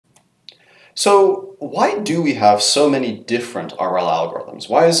So why do we have so many different RL algorithms?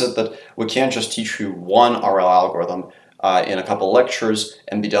 Why is it that we can't just teach you one RL algorithm in a couple lectures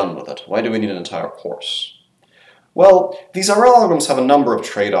and be done with it? Why do we need an entire course? Well, these RL algorithms have a number of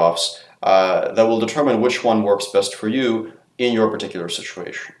trade-offs that will determine which one works best for you in your particular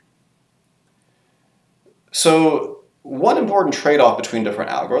situation. So one important trade-off between different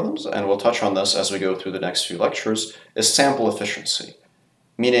algorithms, and we'll touch on this as we go through the next few lectures, is sample efficiency.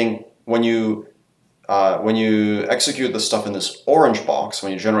 Meaning when you execute the stuff in this orange box,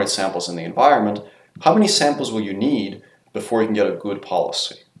 when you generate samples in the environment, how many samples will you need before you can get a good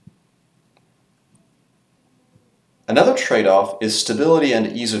policy? Another trade-off is stability and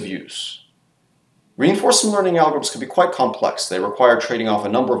ease of use. Reinforcement learning algorithms can be quite complex. They require trading off a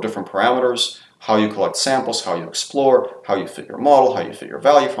number of different parameters: how you collect samples, how you explore, how you fit your model, how you fit your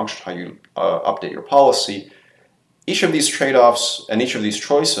value function, how you update your policy. Each of these trade-offs and each of these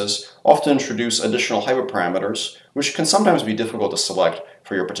choices often introduce additional hyperparameters, which can sometimes be difficult to select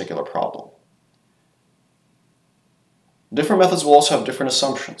for your particular problem. Different methods will also have different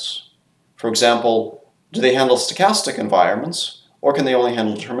assumptions. For example, do they handle stochastic environments, or can they only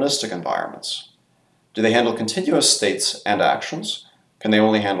handle deterministic environments? Do they handle continuous states and actions? Can they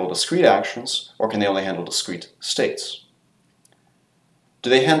only handle discrete actions, or can they only handle discrete states? Do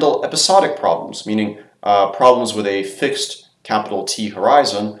they handle episodic problems, meaning problems with a fixed capital T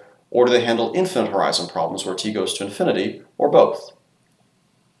horizon, or do they handle infinite horizon problems where t goes to infinity, or both?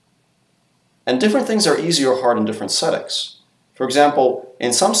 And different things are easy or hard in different settings. For example,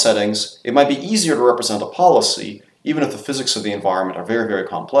 in some settings, it might be easier to represent a policy, even if the physics of the environment are very, very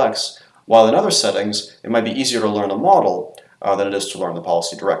complex, while in other settings, it might be easier to learn a model than it is to learn the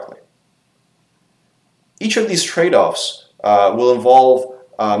policy directly. Each of these trade-offs will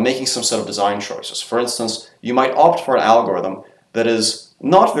involve making some set of design choices. For instance, you might opt for an algorithm that is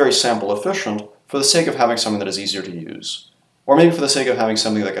not very sample efficient for the sake of having something that is easier to use, or maybe for the sake of having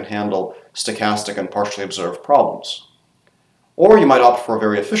something that can handle stochastic and partially observed problems. Or you might opt for a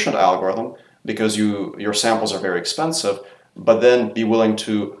very efficient algorithm because your samples are very expensive, but then be willing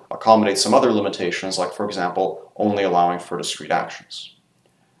to accommodate some other limitations, like, for example, only allowing for discrete actions.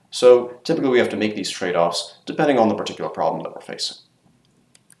 So typically we have to make these trade-offs depending on the particular problem that we're facing.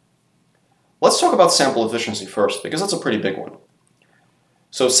 Let's talk about sample efficiency first, because that's a pretty big one.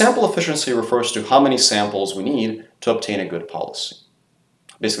 So sample efficiency refers to how many samples we need to obtain a good policy.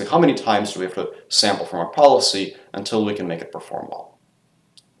 Basically, how many times do we have to sample from our policy until we can make it perform well?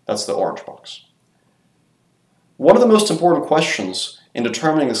 That's the orange box. One of the most important questions in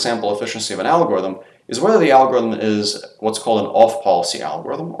determining the sample efficiency of an algorithm is whether the algorithm is what's called an off-policy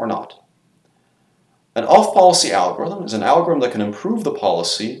algorithm or not. An off-policy algorithm is an algorithm that can improve the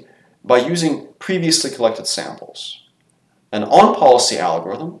policy by using previously collected samples. An on-policy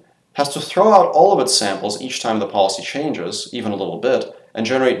algorithm has to throw out all of its samples each time the policy changes, even a little bit, and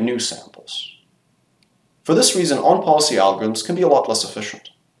generate new samples. For this reason, on-policy algorithms can be a lot less efficient.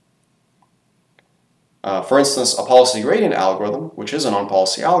 For instance, a policy gradient algorithm, which is an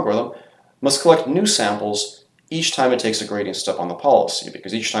on-policy algorithm, must collect new samples each time it takes a gradient step on the policy,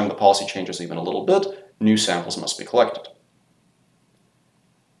 because each time the policy changes even a little bit, new samples must be collected.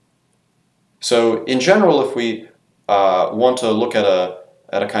 So in general, if we want to look at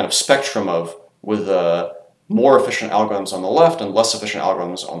a kind of spectrum with more efficient algorithms on the left and less efficient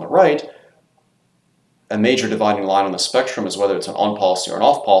algorithms on the right, a major dividing line on the spectrum is whether it's an on-policy or an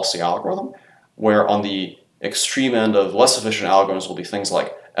off-policy algorithm, where on the extreme end of less efficient algorithms will be things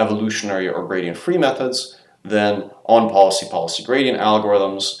like evolutionary or gradient-free methods, then on-policy policy gradient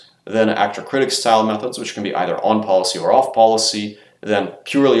algorithms, then actor-critic style methods, which can be either on-policy or off-policy, then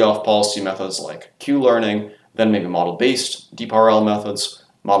purely off-policy methods like Q-learning, then maybe model-based deep RL methods,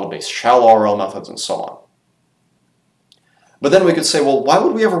 model-based shallow RL methods, and so on. But then we could say, well, why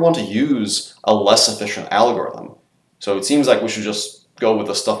would we ever want to use a less efficient algorithm? So it seems like we should just go with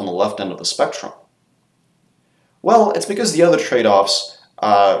the stuff on the left end of the spectrum. Well, it's because the other trade-offs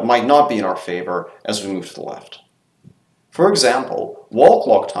might not be in our favor as we move to the left. For example, wall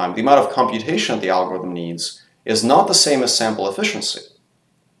clock time, the amount of computation that the algorithm needs, is not the same as sample efficiency.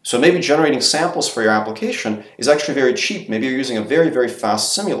 So maybe generating samples for your application is actually very cheap. Maybe you're using a very, very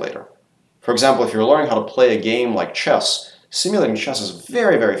fast simulator. For example, if you're learning how to play a game like chess, simulating chess is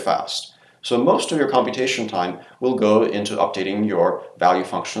very, very fast. So most of your computation time will go into updating your value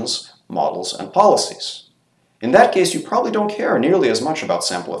functions, models, and policies. In that case, you probably don't care nearly as much about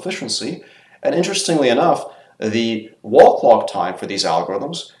sample efficiency. And interestingly enough, the wall clock time for these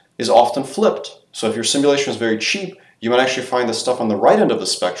algorithms is often flipped. So if your simulation is very cheap, you might actually find the stuff on the right end of the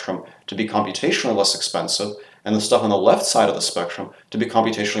spectrum to be computationally less expensive, and the stuff on the left side of the spectrum to be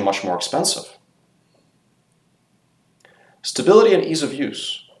computationally much more expensive. Stability and ease of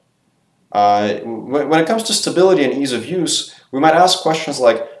use. When it comes to stability and ease of use, we might ask questions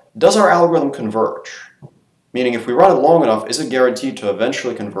like, does our algorithm converge? Meaning, if we run it long enough, is it guaranteed to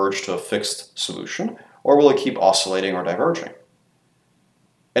eventually converge to a fixed solution, or will it keep oscillating or diverging?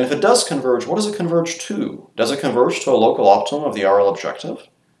 And if it does converge, what does it converge to? Does it converge to a local optimum of the RL objective,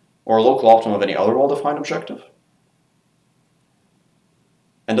 or a local optimum of any other well-defined objective?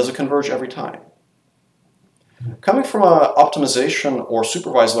 And does it converge every time? Coming from an optimization or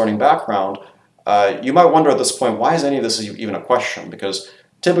supervised learning background, you might wonder at this point, why is any of this even a question? Because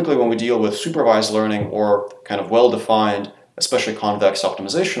typically when we deal with supervised learning or kind of well-defined, especially convex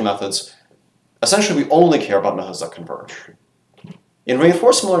optimization methods, essentially we only care about methods that converge. In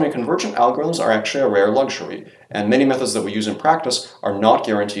reinforcement learning, convergent algorithms are actually a rare luxury, and many methods that we use in practice are not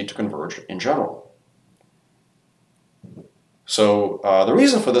guaranteed to converge in general. So the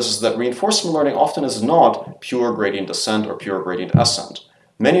reason for this is that reinforcement learning often is not pure gradient descent or pure gradient ascent.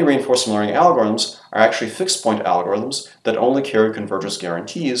 Many reinforcement learning algorithms are actually fixed-point algorithms that only carry convergence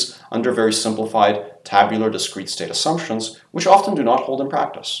guarantees under very simplified tabular discrete state assumptions, which often do not hold in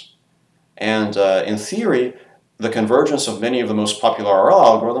practice. And in theory, the convergence of many of the most popular RL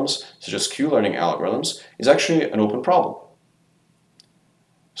algorithms, such as Q-learning algorithms, is actually an open problem.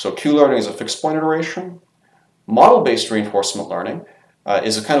 So Q-learning is a fixed-point iteration. Model-based reinforcement learning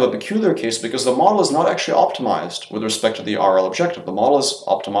is a kind of a peculiar case because the model is not actually optimized with respect to the RL objective. The model is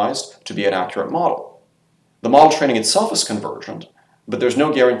optimized to be an accurate model. The model training itself is convergent, but there's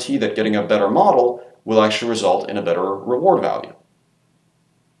no guarantee that getting a better model will actually result in a better reward value.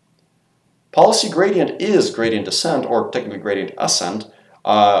 Policy gradient is gradient descent, or technically gradient ascent,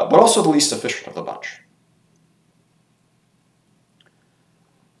 but also the least efficient of the bunch.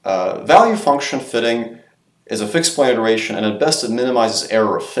 Value function fitting is a fixed point iteration, and at best it minimizes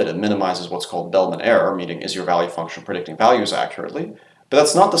error of fit. It minimizes what's called Bellman error, meaning is your value function predicting values accurately? But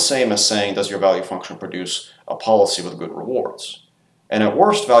that's not the same as saying does your value function produce a policy with good rewards. And at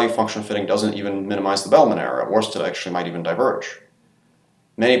worst, value function fitting doesn't even minimize the Bellman error. At worst, it actually might even diverge.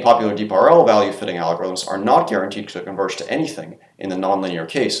 Many popular deep RL value fitting algorithms are not guaranteed to converge to anything in the nonlinear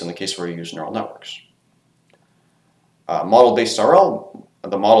case, in the case where you use neural networks. Model-based RL,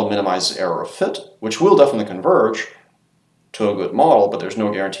 the model minimizes error of fit, which will definitely converge to a good model, but there's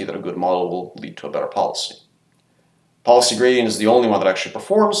no guarantee that a good model will lead to a better policy. Policy gradient is the only one that actually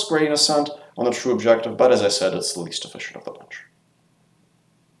performs gradient ascent on the true objective, but as I said, it's the least efficient of the bunch.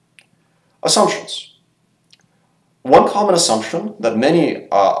 Assumptions. One common assumption that many RL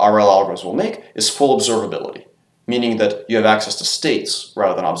algorithms will make is full observability, meaning that you have access to states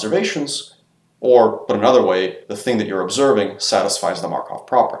rather than observations, or, put another way, the thing that you're observing satisfies the Markov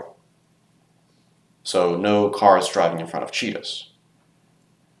property. So no cars driving in front of cheetahs.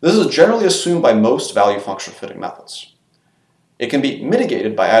 This is generally assumed by most value function fitting methods. It can be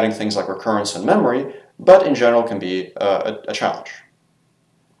mitigated by adding things like recurrence and memory, but in general can be a challenge.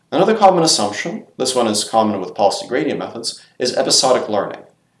 Another common assumption, this one is common with policy gradient methods, is episodic learning.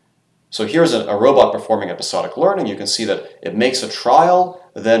 So here's a robot performing episodic learning. You can see that it makes a trial,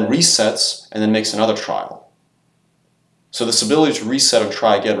 then resets, and then makes another trial. So this ability to reset and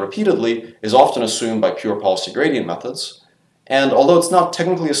try again repeatedly is often assumed by pure policy gradient methods. And although it's not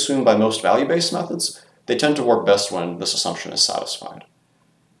technically assumed by most value-based methods, they tend to work best when this assumption is satisfied.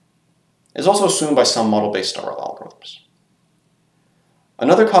 It's also assumed by some model-based RL algorithms.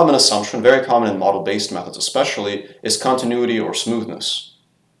 Another common assumption, very common in model-based methods especially, is continuity or smoothness.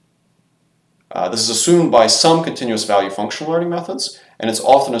 This is assumed by some continuous value function learning methods, and it's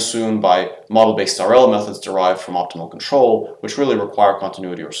often assumed by model-based RL methods derived from optimal control, which really require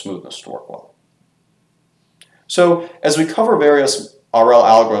continuity or smoothness to work well. So, as we cover various RL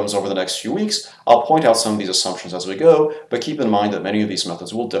algorithms over the next few weeks, I'll point out some of these assumptions as we go, but keep in mind that many of these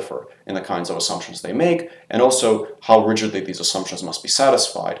methods will differ in the kinds of assumptions they make, and also how rigidly these assumptions must be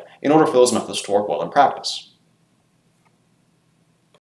satisfied in order for those methods to work well in practice.